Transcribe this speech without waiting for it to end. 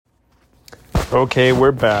Okay,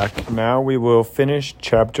 we're back. Now we will finish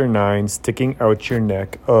Chapter 9, Sticking Out Your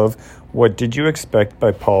Neck, of What Did You Expect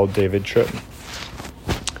by Paul David Tripp.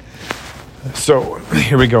 So,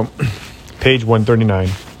 here we go. Page 139.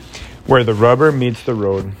 Where the rubber meets the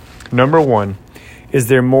road. Number 1. Is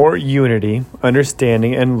there more unity,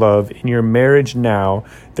 understanding, and love in your marriage now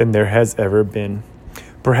than there has ever been?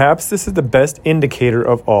 Perhaps this is the best indicator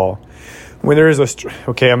of all. When there is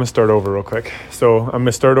okay, I'm going to start over real quick. So, I'm going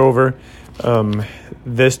to start over.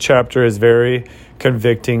 This chapter is very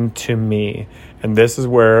convicting to me, and this is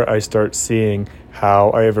where I start seeing how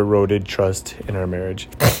I have eroded trust in our marriage.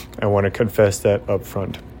 I want to confess that up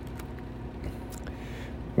front.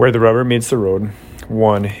 Where the rubber meets the road.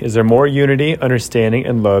 1. Is there more unity, understanding,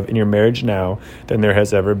 and love in your marriage now than there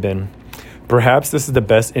has ever been? Perhaps this is the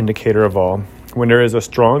best indicator of all. When there is a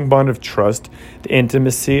strong bond of trust, the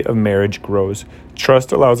intimacy of marriage grows.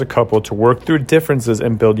 Trust allows a couple to work through differences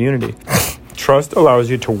and build unity. Trust allows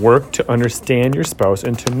you to work to understand your spouse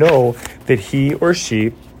and to know that he or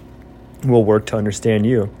she will work to understand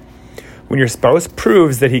you. When your spouse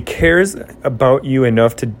proves that he cares about you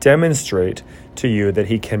enough to demonstrate to you that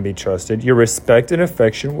he can be trusted, your respect and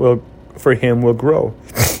affection for him will grow.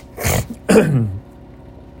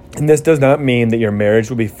 And this does not mean that your marriage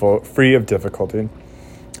will be free of difficulty.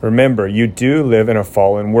 Remember, you do live in a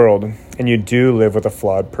fallen world, and you do live with a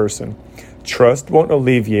flawed person. Trust won't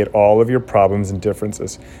alleviate all of your problems and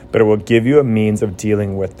differences, but it will give you a means of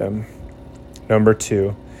dealing with them. Number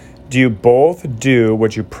 2, do you both do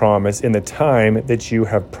what you promise in the time that you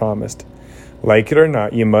have promised? Like it or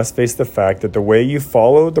not, you must face the fact that the way you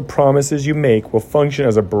follow the promises you make will function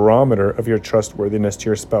as a barometer of your trustworthiness to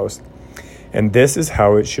your spouse. And this is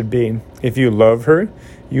how it should be. If you love her,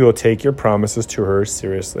 you will take your promises to her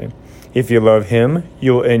seriously. If you love him,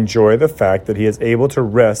 you will enjoy the fact that he is able to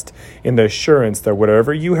rest in the assurance that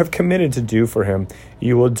whatever you have committed to do for him,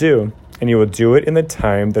 you will do, and you will do it in the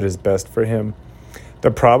time that is best for him.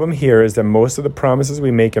 The problem here is that most of the promises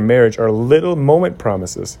we make in marriage are little moment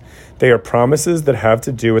promises. They are promises that have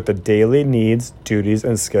to do with the daily needs, duties,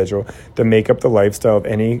 and schedule that make up the lifestyle of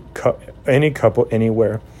any couple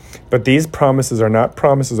anywhere. But these promises are not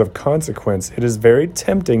promises of consequence. It is very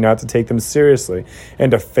tempting not to take them seriously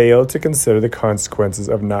and to fail to consider the consequences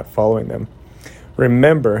of not following them.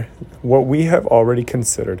 Remember what we have already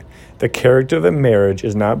considered. The character of a marriage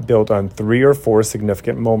is not built on 3 or 4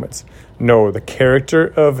 significant moments. No, the character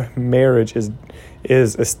of marriage is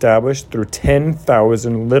established through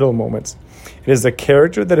 10,000 little moments. It is a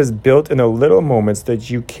character that is built in the little moments that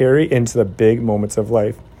you carry into the big moments of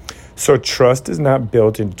life. So trust is not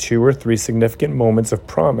built in 2 or 3 significant moments of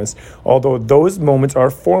promise, although those moments are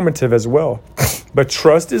formative as well. But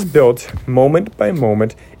trust is built moment by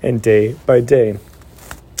moment and day by day.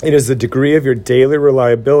 It is the degree of your daily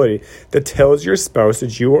reliability that tells your spouse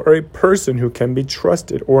that you are a person who can be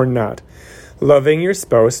trusted or not. Loving your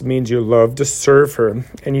spouse means you love to serve her,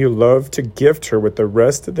 and you love to gift her with the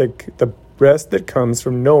rest that comes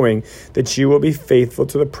from knowing that you will be faithful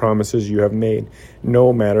to the promises you have made,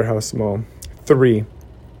 no matter how small. 3,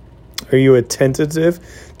 are you attentive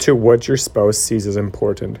to what your spouse sees as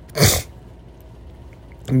important?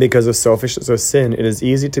 Because of selfishness of sin, it is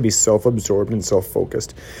easy to be self-absorbed and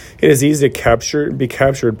self-focused. It is easy to be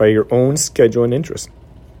captured by your own schedule and interests.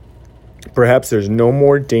 Perhaps there's no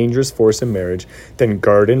more dangerous force in marriage than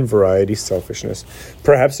garden variety selfishness.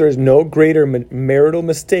 Perhaps there is no greater marital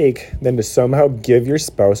mistake than to somehow give your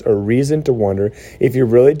spouse a reason to wonder if you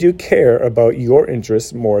really do care about your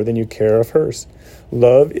interests more than you care of hers.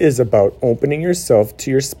 Love is about opening yourself to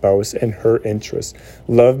your spouse and her interests.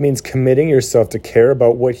 Love means committing yourself to care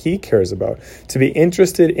about what he cares about, to be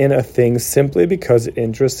interested in a thing simply because it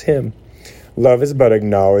interests him. Love is about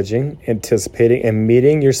acknowledging, anticipating, and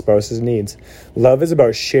meeting your spouse's needs. Love is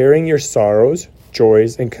about sharing your sorrows,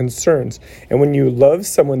 joys, and concerns. And when you love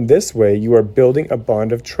someone this way, you are building a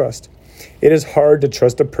bond of trust. It is hard to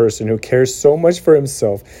trust a person who cares so much for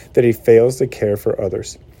himself that he fails to care for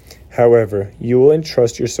others. However, you will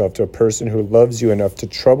entrust yourself to a person who loves you enough to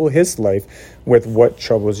trouble his life with what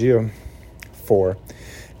troubles you. 4.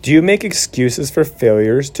 Do you make excuses for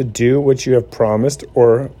failures to do what you have promised,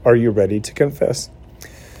 or are you ready to confess?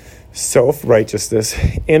 Self-righteousness,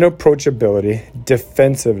 inapproachability,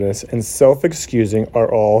 defensiveness, and self-excusing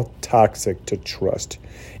are all toxic to trust.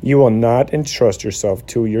 You will not entrust yourself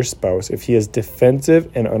to your spouse if he is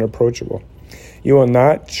defensive and unapproachable. You will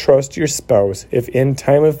not trust your spouse if in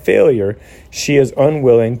time of failure she is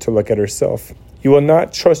unwilling to look at herself. You will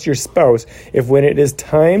not trust your spouse if when it is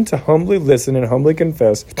time to humbly listen and humbly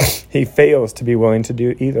confess, he fails to be willing to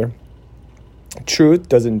do either. Truth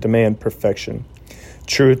doesn't demand perfection.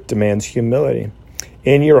 Truth demands humility.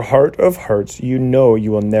 In your heart of hearts, you know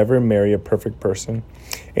you will never marry a perfect person.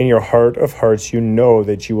 In your heart of hearts, you know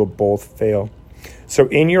that you will both fail. So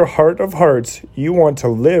in your heart of hearts, you want to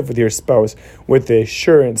live with your spouse with the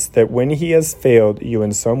assurance that when he has failed you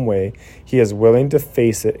in some way, he is willing to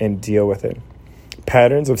face it and deal with it.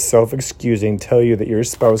 Patterns of self-excusing tell you that your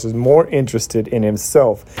spouse is more interested in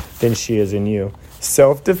himself than she is in you.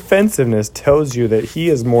 Self-defensiveness tells you that he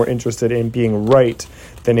is more interested in being right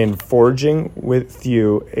than in forging with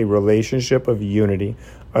you a relationship of unity,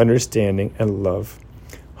 understanding, and love.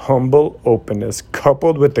 Humble openness,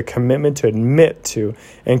 coupled with the commitment to admit to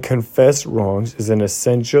and confess wrongs, is an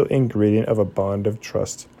essential ingredient of a bond of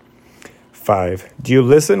trust. 5. Do you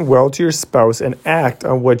listen well to your spouse and act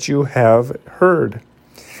on what you have heard?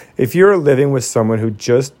 If you are living with someone who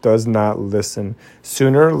just does not listen,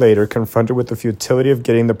 sooner or later, confronted with the futility of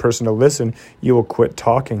getting the person to listen, you will quit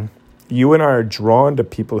talking. You and I are drawn to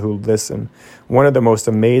people who listen. One of the most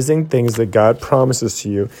amazing things that God promises to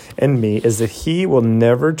you and me is that He will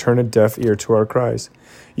never turn a deaf ear to our cries.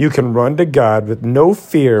 You can run to God with no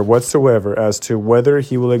fear whatsoever as to whether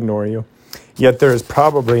He will ignore you. Yet there is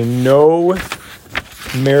probably no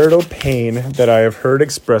marital pain that I have heard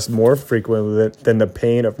expressed more frequently than the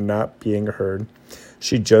pain of not being heard.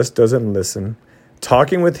 She just doesn't listen.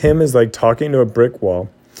 Talking with him is like talking to a brick wall.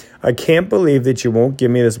 I can't believe that you won't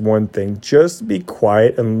give me this one thing. Just be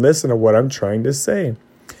quiet and listen to what I'm trying to say.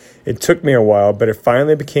 It took me a while, but it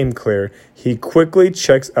finally became clear. He quickly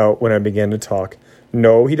checks out when I begin to talk.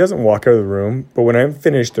 No, he doesn't walk out of the room, but when I'm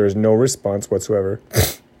finished, there is no response whatsoever.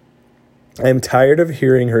 I am tired of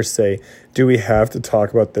hearing her say, "Do we have to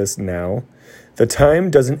talk about this now?" The time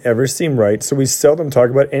doesn't ever seem right, so we seldom talk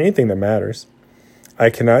about anything that matters. I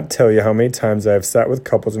cannot tell you how many times I have sat with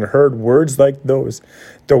couples and heard words like those.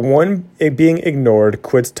 The one being ignored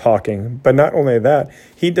quits talking, but not only that,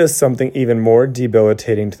 he does something even more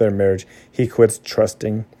debilitating to their marriage. He quits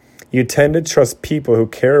trusting. You tend to trust people who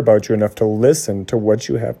care about you enough to listen to what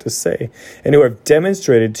you have to say, and who have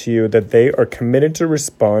demonstrated to you that they are committed to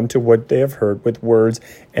respond to what they have heard with words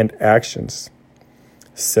and actions.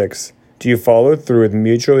 6. Do you follow through with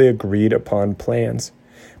mutually agreed upon plans?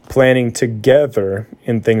 Planning together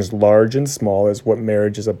in things large and small is what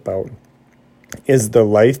marriage is about. Is the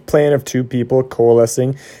life plan of two people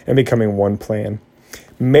coalescing and becoming one plan.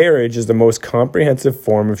 Marriage is the most comprehensive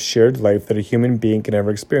form of shared life that a human being can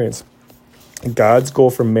ever experience. God's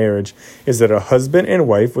goal for marriage is that a husband and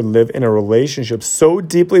wife would live in a relationship so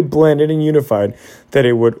deeply blended and unified that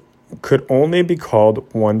it could only be called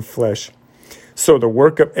one flesh. So the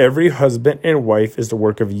work of every husband and wife is the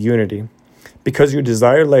work of unity. Because you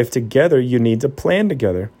desire life together, you need to plan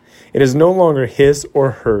together. It is no longer his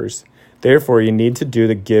or hers. Therefore, you need to do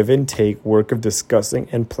the give and take work of discussing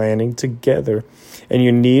and planning together. And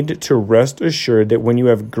you need to rest assured that when you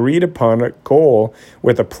have agreed upon a goal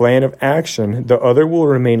with a plan of action, the other will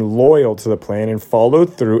remain loyal to the plan and follow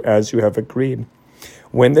through as you have agreed.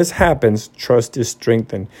 When this happens, trust is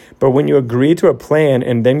strengthened. But when you agree to a plan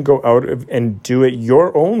and then go out and do it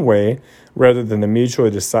your own way, rather than the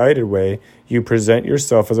mutually decided way, you present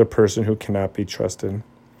yourself as a person who cannot be trusted.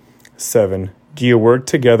 7. Do you work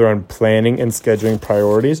together on planning and scheduling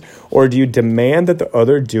priorities, or do you demand that the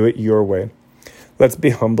other do it your way? Let's be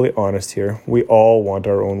humbly honest here. We all want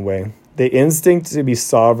our own way. The instinct to be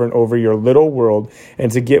sovereign over your little world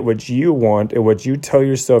and to get what you want and what you tell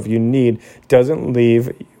yourself you need doesn't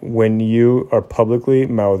leave when you are publicly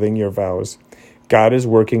mouthing your vows. God is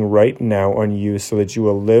working right now on you so that you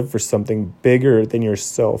will live for something bigger than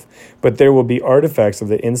yourself. But there will be artifacts of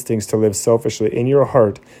the instincts to live selfishly in your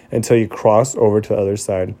heart until you cross over to the other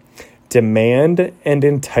side. Demand and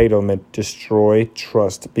entitlement destroy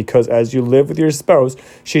trust, because as you live with your spouse,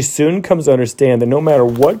 she soon comes to understand that no matter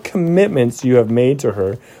what commitments you have made to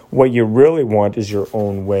her, what you really want is your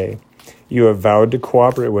own way. You have vowed to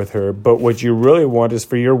cooperate with her, but what you really want is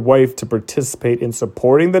for your wife to participate in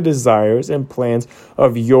supporting the desires and plans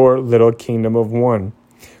of your little kingdom of one.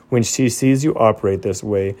 When she sees you operate this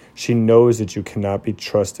way, she knows that you cannot be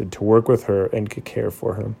trusted to work with her and to care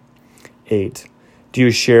for her. 8. Do you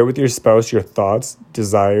share with your spouse your thoughts,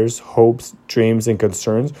 desires, hopes, dreams, and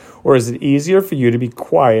concerns, or is it easier for you to be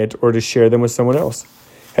quiet or to share them with someone else?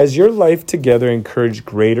 Has your life together encouraged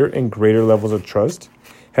greater and greater levels of trust?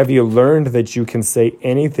 Have you learned that you can say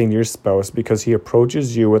anything to your spouse because he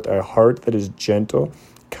approaches you with a heart that is gentle,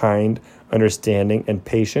 kind, understanding, and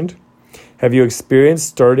patient? Have you experienced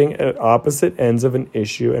starting at opposite ends of an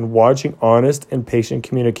issue and watching honest and patient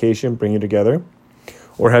communication bring you together?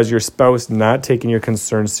 Or has your spouse not taken your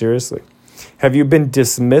concerns seriously? Have you been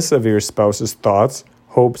dismissive of your spouse's thoughts,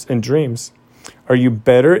 hopes, and dreams? Are you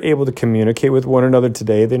better able to communicate with one another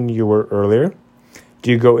today than you were earlier?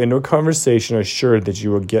 Do you go into a conversation assured that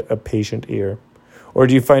you will get a patient ear? Or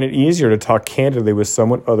do you find it easier to talk candidly with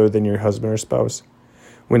someone other than your husband or spouse?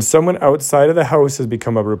 When someone outside of the house has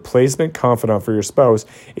become a replacement confidant for your spouse,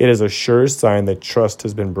 it is a sure sign that trust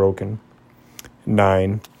has been broken.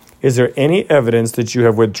 9. Is there any evidence that you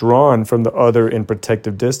have withdrawn from the other in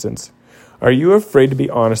protective distance? Are you afraid to be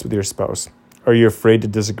honest with your spouse? Are you afraid to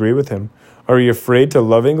disagree with him? Are you afraid to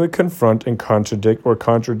lovingly confront and contradict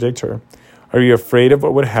her? Are you afraid of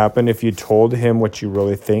what would happen if you told him what you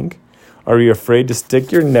really think? Are you afraid to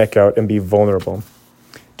stick your neck out and be vulnerable?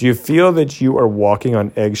 Do you feel that you are walking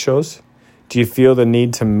on eggshells? Do you feel the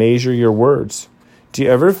need to measure your words? Do you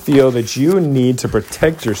ever feel that you need to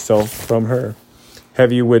protect yourself from her?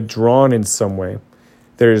 Have you withdrawn in some way?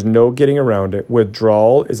 There is no getting around it.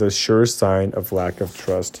 Withdrawal is a sure sign of lack of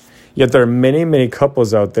trust. Yet there are many, many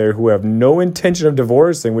couples out there who have no intention of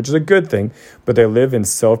divorcing, which is a good thing, but they live in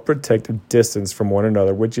self-protective distance from one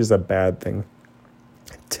another, which is a bad thing.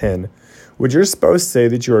 10. Would your spouse say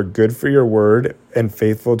that you are good for your word and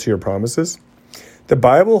faithful to your promises? The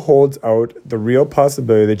Bible holds out the real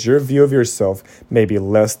possibility that your view of yourself may be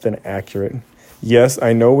less than accurate. Yes,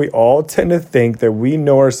 I know we all tend to think that we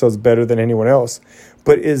know ourselves better than anyone else,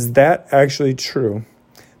 but is that actually true?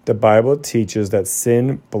 The Bible teaches that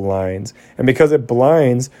sin blinds, and because it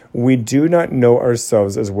blinds, we do not know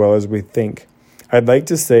ourselves as well as we think. I'd like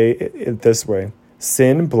to say it this way.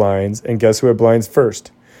 Sin blinds, and guess who it blinds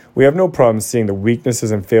first? We have no problem seeing the weaknesses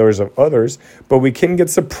and failures of others, but we can get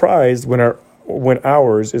surprised when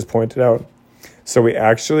ours is pointed out. So we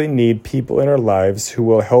actually need people in our lives who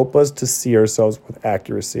will help us to see ourselves with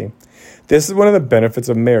accuracy. This is one of the benefits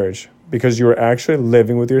of marriage, because you are actually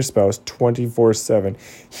living with your spouse 24/7.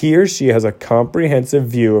 He or she has a comprehensive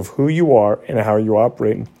view of who you are and how you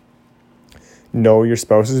operate. No, your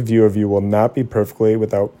spouse's view of you will not be perfectly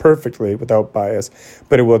without bias,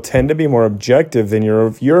 but it will tend to be more objective than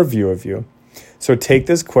your view of you. So take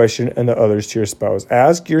this question and the others to your spouse.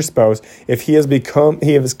 Ask your spouse if he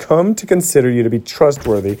has come to consider you to be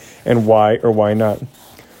trustworthy, and why or why not.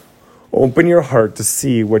 Open your heart to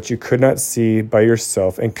see what you could not see by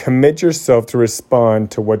yourself, and commit yourself to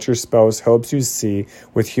respond to what your spouse helps you see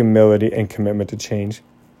with humility and commitment to change.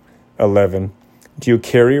 11. Do you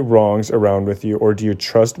carry wrongs around with you, or do you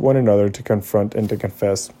trust one another to confront and to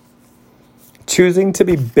confess? Choosing to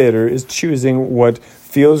be bitter is choosing what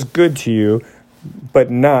feels good to you,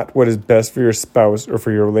 but not what is best for your spouse or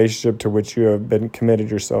for your relationship to which you have been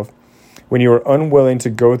committed yourself. When you are unwilling to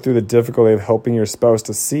go through the difficulty of helping your spouse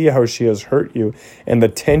to see how she has hurt you and the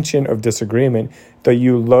tension of disagreement, that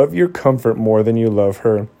you love your comfort more than you love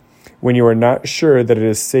her. When you are not sure that it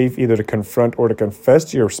is safe either to confront or to confess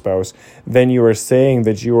to your spouse, then you are saying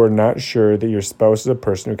that you are not sure that your spouse is a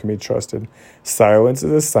person who can be trusted. Silence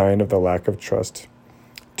is a sign of the lack of trust.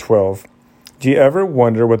 12. Do you ever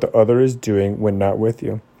wonder what the other is doing when not with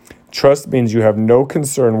you? Trust means you have no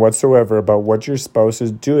concern whatsoever about what your spouse is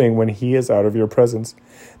doing when he is out of your presence.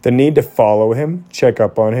 The need to follow him, check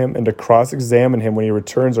up on him, and to cross-examine him when he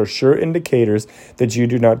returns are sure indicators that you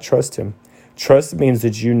do not trust him. Trust means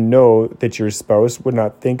that you know that your spouse would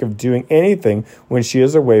not think of doing anything when she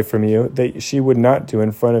is away from you that she would not do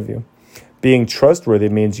in front of you. Being trustworthy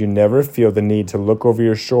means you never feel the need to look over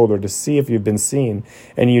your shoulder to see if you've been seen,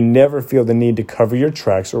 and you never feel the need to cover your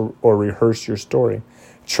tracks or rehearse your story.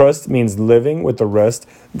 Trust means living with the rest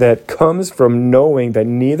that comes from knowing that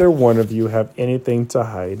neither one of you have anything to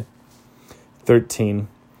hide. 13.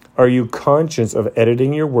 Are you conscious of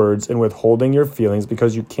editing your words and withholding your feelings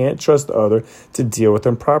because you can't trust the other to deal with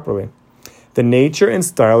them properly? The nature and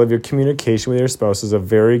style of your communication with your spouse is a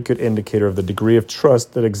very good indicator of the degree of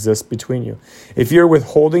trust that exists between you. If you're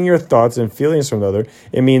withholding your thoughts and feelings from the other,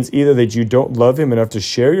 it means either that you don't love him enough to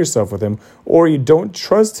share yourself with him, or you don't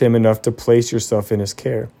trust him enough to place yourself in his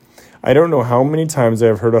care. I don't know how many times I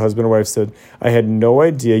have heard a husband or wife said, "I had no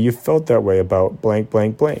idea you felt that way about blank,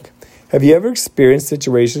 blank, blank." Have you ever experienced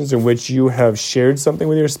situations in which you have shared something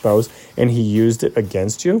with your spouse and he used it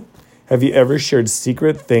against you? Have you ever shared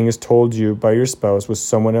secret things told you by your spouse with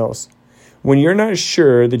someone else? When you're not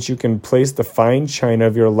sure that you can place the fine china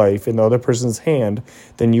of your life in the other person's hand,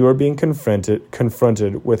 then you are being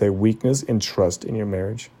confronted with a weakness in trust in your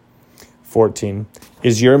marriage. 14.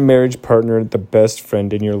 Is your marriage partner the best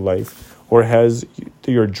friend in your life, or has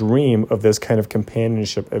your dream of this kind of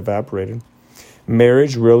companionship evaporated?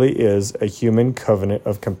 Marriage really is a human covenant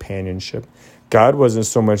of companionship. God wasn't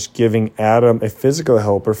so much giving Adam a physical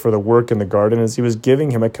helper for the work in the garden as he was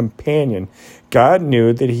giving him a companion. God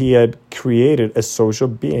knew that he had created a social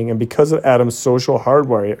being, and because of Adam's social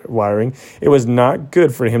hardwiring, it was not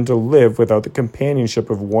good for him to live without the companionship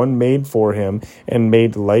of one made for him and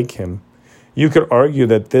made like him. You could argue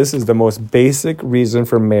that this is the most basic reason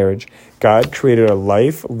for marriage. God created a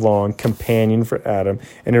lifelong companion for Adam,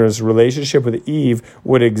 and his relationship with Eve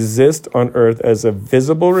would exist on earth as a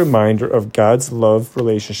visible reminder of God's love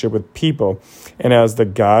relationship with people, and as the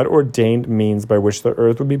God-ordained means by which the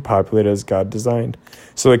earth would be populated as God designed.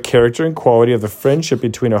 So the character and quality of the friendship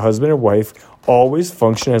between a husband and wife always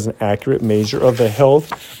function as an accurate measure of the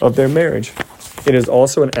health of their marriage. It is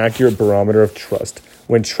also an accurate barometer of trust.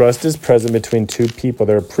 When trust is present between two people,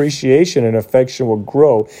 their appreciation and affection will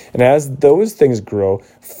grow, and as those things grow,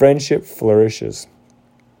 friendship flourishes.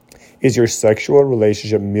 Is your sexual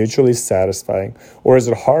relationship mutually satisfying, or is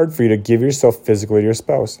it hard for you to give yourself physically to your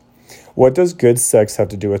spouse? What does good sex have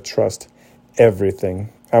to do with trust? Everything.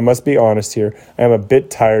 I must be honest here, I am a bit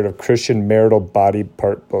tired of Christian marital body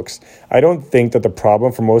part books. I don't think that the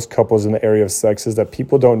problem for most couples in the area of sex is that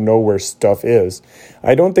people don't know where stuff is.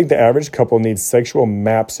 I don't think the average couple needs sexual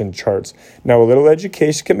maps and charts. Now, a little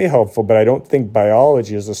education can be helpful, but I don't think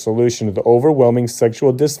biology is a solution to the overwhelming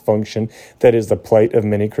sexual dysfunction that is the plight of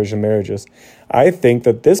many Christian marriages. I think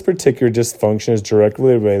that this particular dysfunction is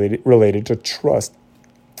directly related to trust.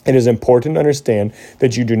 It is important to understand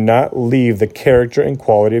that you do not leave the character and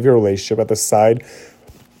quality of your relationship at the side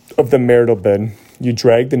of the marital bed. You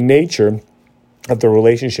drag the nature of the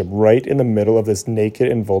relationship right in the middle of this naked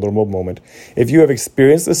and vulnerable moment. If you have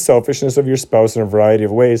experienced the selfishness of your spouse in a variety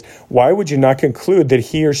of ways, why would you not conclude that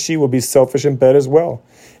he or she will be selfish in bed as well?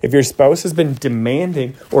 If your spouse has been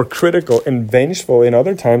demanding or critical and vengeful in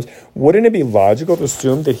other times, wouldn't it be logical to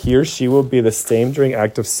assume that he or she will be the same during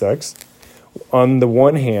active sex? On the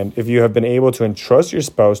one hand, if you have been able to entrust your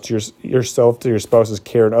spouse to yourself to your spouse's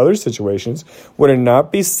care in other situations, would it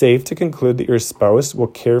not be safe to conclude that your spouse will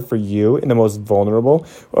care for you in the most vulnerable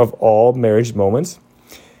of all marriage moments?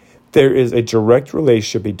 There is a direct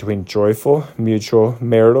relationship between joyful, mutual,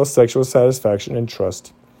 marital sexual satisfaction and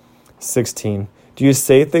trust. 16. Do you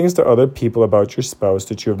say things to other people about your spouse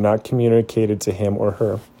that you have not communicated to him or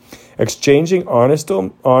her? Exchanging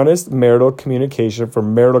honest marital communication for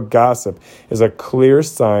marital gossip is a clear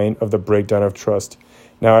sign of the breakdown of trust.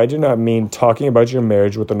 Now, I do not mean talking about your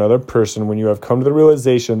marriage with another person when you have come to the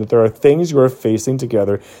realization that there are things you are facing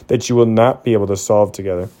together that you will not be able to solve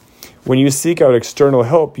together. When you seek out external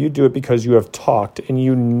help, you do it because you have talked and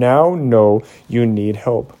you now know you need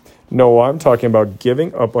help. No, I'm talking about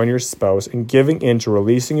giving up on your spouse and giving in to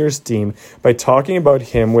releasing your steam by talking about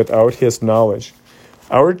him without his knowledge.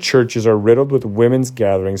 Our churches are riddled with women's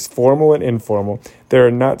gatherings, formal and informal. They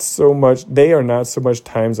are not so much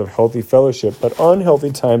times of healthy fellowship, but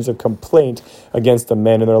unhealthy times of complaint against the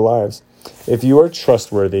men in their lives. If you are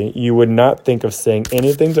trustworthy, you would not think of saying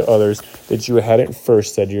anything to others that you hadn't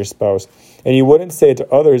first said to your spouse. And you wouldn't say it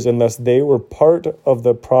to others unless they were part of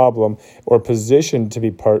the problem or positioned to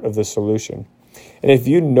be part of the solution. And if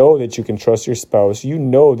you know that you can trust your spouse, you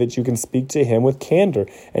know that you can speak to him with candor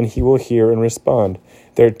and he will hear and respond.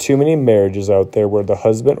 There are too many marriages out there where the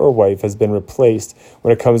husband or wife has been replaced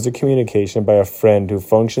when it comes to communication by a friend who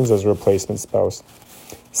functions as a replacement spouse.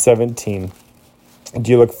 17.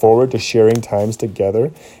 Do you look forward to sharing times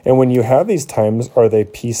together? And when you have these times, are they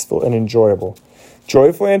peaceful and enjoyable?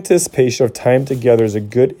 Joyful anticipation of time together is a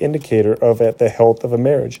good indicator of the health of a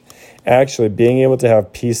marriage. Actually, being able to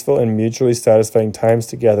have peaceful and mutually satisfying times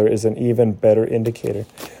together is an even better indicator.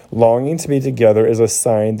 Longing to be together is a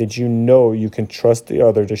sign that you know you can trust the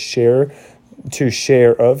other to share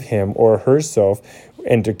of him or herself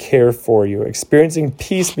and to care for you. Experiencing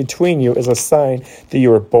peace between you is a sign that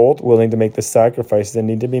you are both willing to make the sacrifices that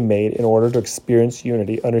need to be made in order to experience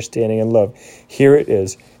unity, understanding, and love. Here it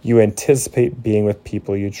is. You anticipate being with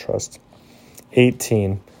people you trust.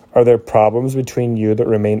 18. Are there problems between you that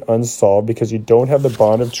remain unsolved because you don't have the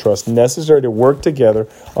bond of trust necessary to work together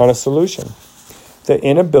on a solution? The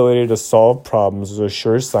inability to solve problems is a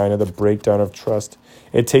sure sign of the breakdown of trust.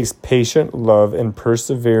 It takes patient love and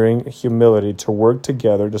persevering humility to work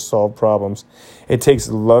together to solve problems. It takes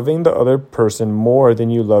loving the other person more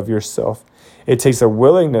than you love yourself. It takes a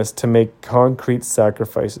willingness to make concrete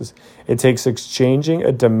sacrifices. It takes exchanging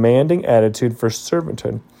a demanding attitude for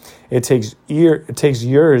servanthood. It takes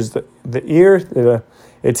ears that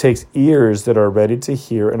are ready to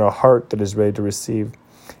hear and a heart that is ready to receive.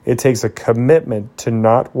 It takes a commitment to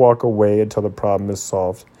not walk away until the problem is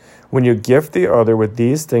solved. When you gift the other with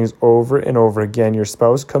these things over and over again, your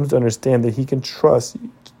spouse comes to understand that he can trust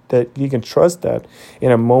that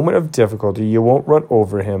in a moment of difficulty, you won't run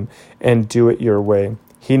over him and do it your way.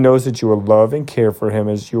 He knows that you will love and care for him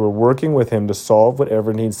as you are working with him to solve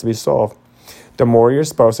whatever needs to be solved. The more your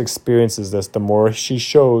spouse experiences this, the more she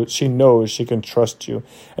knows she can trust you.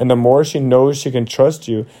 And the more she knows she can trust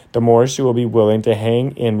you, the more she will be willing to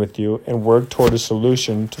hang in with you and work toward a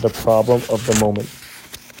solution to the problem of the moment.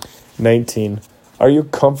 19. Are you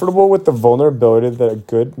comfortable with the vulnerability that a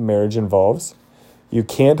good marriage involves? You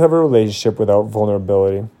can't have a relationship without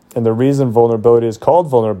vulnerability. And the reason vulnerability is called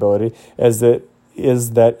vulnerability is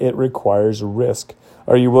that it requires risk.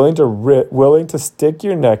 Are you willing to stick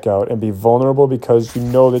your neck out and be vulnerable because you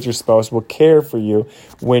know that your spouse will care for you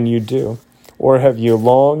when you do? Or have you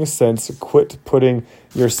long since quit putting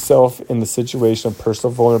yourself in the situation of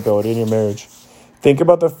personal vulnerability in your marriage? Think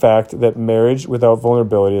about the fact that marriage without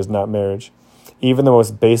vulnerability is not marriage. Even the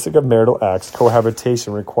most basic of marital acts,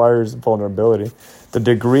 cohabitation, requires vulnerability. The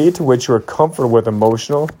degree to which you are comfortable with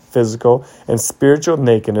emotional, physical, and spiritual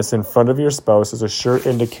nakedness in front of your spouse is a sure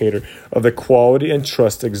indicator of the quality and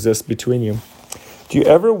trust that exists between you. Do you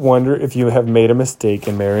ever wonder if you have made a mistake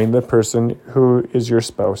in marrying the person who is your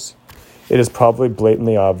spouse? It is probably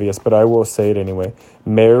blatantly obvious, but I will say it anyway.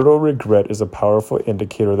 Marital regret is a powerful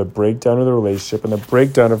indicator of the breakdown of the relationship and the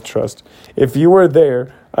breakdown of trust. If you are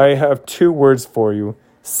there, I have 2 words for you: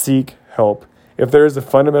 seek help. If there is a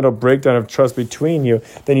fundamental breakdown of trust between you,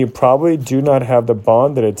 then you probably do not have the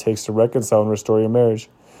bond that it takes to reconcile and restore your marriage.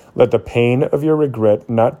 Let the pain of your regret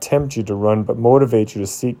not tempt you to run, but motivate you to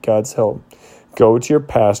seek God's help. Go to your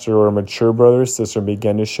pastor or a mature brother or sister and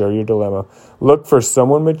begin to share your dilemma. Look for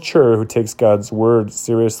someone mature who takes God's word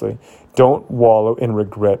seriously. Don't wallow in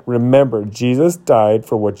regret. Remember, Jesus died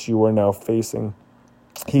for what you are now facing.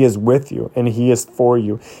 He is with you, and he is for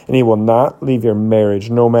you, and he will not leave your marriage,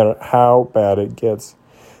 no matter how bad it gets.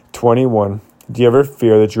 21. Do you ever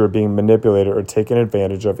fear that you are being manipulated or taken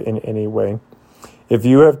advantage of in any way? If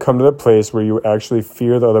you have come to the place where you actually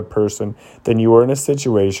fear the other person, then you are in a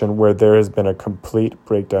situation where there has been a complete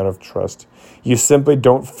breakdown of trust. You simply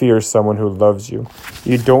don't fear someone who loves you.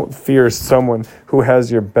 You don't fear someone who has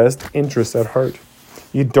your best interests at heart.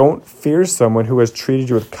 You don't fear someone who has treated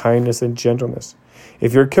you with kindness and gentleness.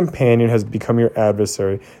 If your companion has become your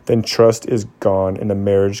adversary, then trust is gone and the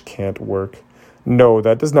marriage can't work. No,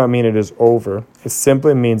 that does not mean it is over. It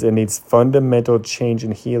simply means it needs fundamental change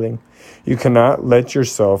and healing. You cannot let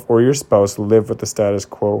yourself or your spouse live with the status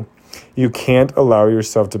quo. You can't allow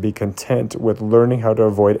yourself to be content with learning how to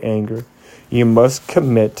avoid anger. You must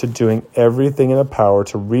commit to doing everything in the power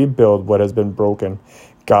to rebuild what has been broken.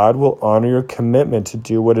 God will honor your commitment to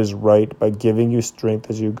do what is right by giving you strength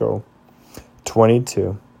as you go.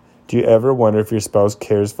 22. Do you ever wonder if your spouse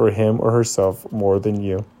cares for him or herself more than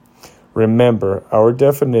you? Remember our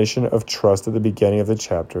definition of trust at the beginning of the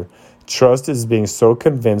chapter. Trust is being so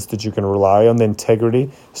convinced that you can rely on the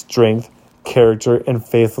integrity, strength, character, and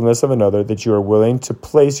faithfulness of another that you are willing to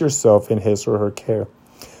place yourself in his or her care.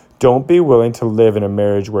 Don't be willing to live in a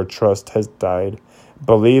marriage where trust has died.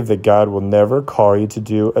 Believe that God will never call you to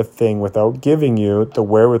do a thing without giving you the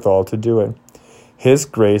wherewithal to do it. His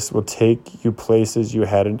grace will take you places you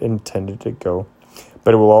hadn't intended to go,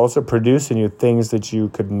 but it will also produce in you things that you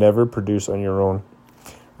could never produce on your own.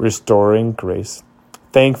 Restoring grace.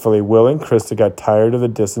 Thankfully, Will and Krista got tired of the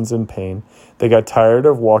distance and pain. They got tired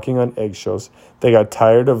of walking on eggshells. They got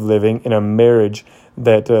tired of living in a marriage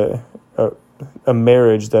that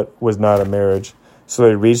was not a marriage. So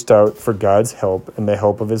they reached out for God's help and the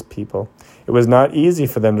help of his people. It was not easy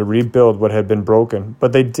for them to rebuild what had been broken,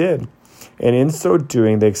 but they did. And in so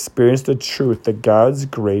doing, they experienced the truth that God's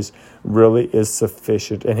grace really is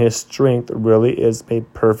sufficient and his strength really is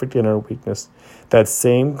made perfect in our weakness. That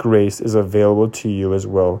same grace is available to you as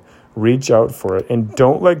well. Reach out for it and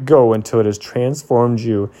don't let go until it has transformed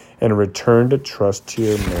you and returned to trust to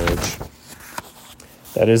your marriage.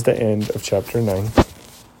 That is the end of chapter 9.